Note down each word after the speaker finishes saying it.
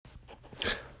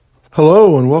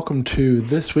Hello and welcome to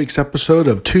this week's episode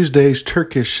of Tuesday's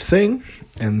Turkish Thing.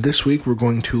 And this week we're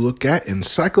going to look at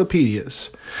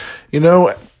encyclopedias.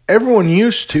 Everyone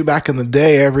used to, back in the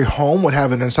day, every home would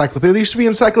have an encyclopedia. There used to be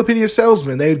encyclopedia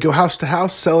salesmen. They would go house to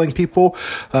house selling people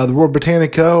the World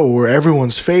Britannica or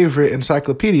everyone's favorite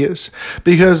encyclopedias,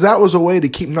 because that was a way to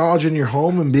keep knowledge in your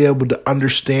home and be able to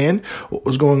understand what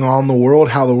was going on in the world,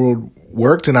 how the world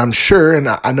worked. And I'm sure, and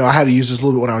I know I had to use this a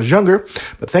little bit when I was younger,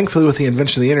 but thankfully with the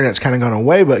invention of the internet, it's kind of gone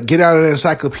away. But get out an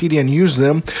encyclopedia and use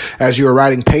them as you are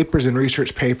writing papers and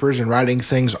research papers and writing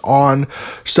things on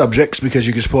subjects, because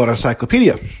you just pull out an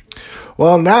encyclopedia.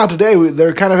 Well, now today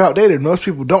they're kind of outdated. Most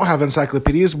people don't have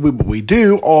encyclopedias, but we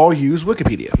do all use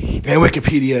Wikipedia. And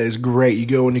Wikipedia is great. You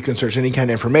go and you can search any kind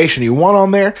of information you want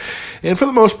on there. And for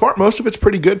the most part, most of it's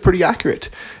pretty good, pretty accurate.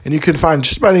 And you can find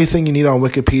just about anything you need on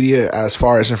Wikipedia as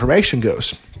far as information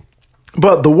goes.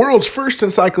 But the world's first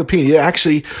encyclopedia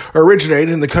actually originated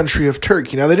in the country of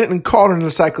Turkey. Now, they didn't call it an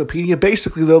encyclopedia.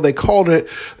 Basically, though, they called it,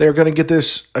 they were going to get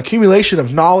this accumulation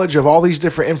of knowledge of all these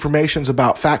different informations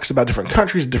about facts about different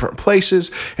countries, different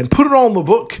places, and put it all in the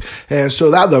book. And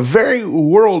so that the very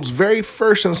world's very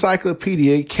first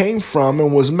encyclopedia came from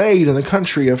and was made in the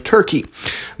country of Turkey.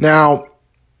 Now,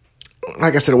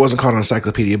 like I said, it wasn't called an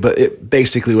encyclopedia, but it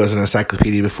basically was an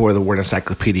encyclopedia before the word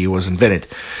encyclopedia was invented.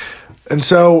 And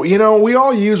so, we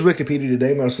all use Wikipedia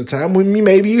today most of the time.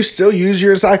 Maybe you still use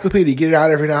your encyclopedia, get it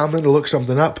out every now and then to look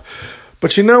something up.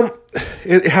 But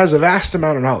it has a vast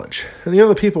amount of knowledge. And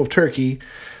the people of Turkey,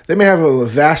 they may have a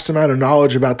vast amount of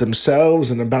knowledge about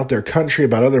themselves and about their country,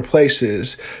 about other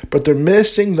places, but they're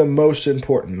missing the most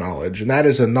important knowledge, and that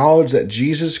is a knowledge that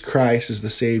Jesus Christ is the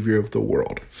Savior of the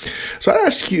world. So I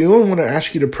want to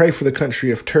ask you to pray for the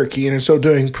country of Turkey, and in so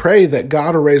doing, pray that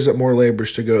God will raise up more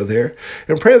laborers to go there,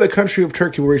 and pray that the country of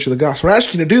Turkey will reach the gospel. I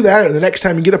ask you to do that, and the next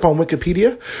time you get up on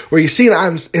Wikipedia, or you see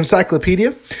an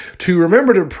encyclopedia, to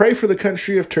remember to pray for the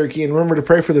country of Turkey, and remember to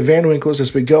pray for the Van Winkles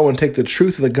as we go and take the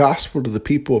truth of the gospel to the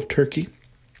people of Turkey.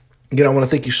 Again, I want to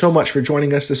thank you so much for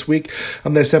joining us this week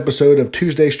on this episode of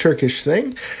Tuesday's Turkish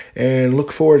Thing, and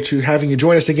look forward to having you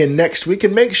join us again next week.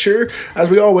 And make sure, as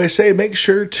we always say, make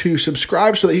sure to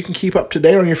subscribe so that you can keep up to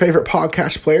date on your favorite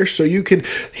podcast players, so you can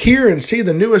hear and see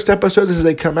the newest episodes as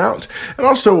they come out. And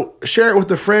also share it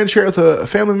with a friend, share it with a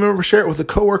family member, share it with a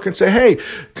coworker, and say, hey,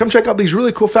 come check out these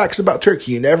really cool facts about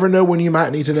Turkey. You never know when you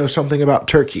might need to know something about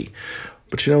Turkey.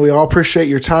 But, we all appreciate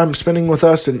your time spending with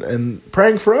us and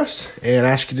praying for us, and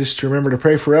ask you just to remember to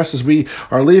pray for us as we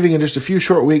are leaving in just a few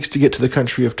short weeks to get to the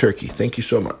country of Turkey. Thank you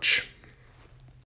so much.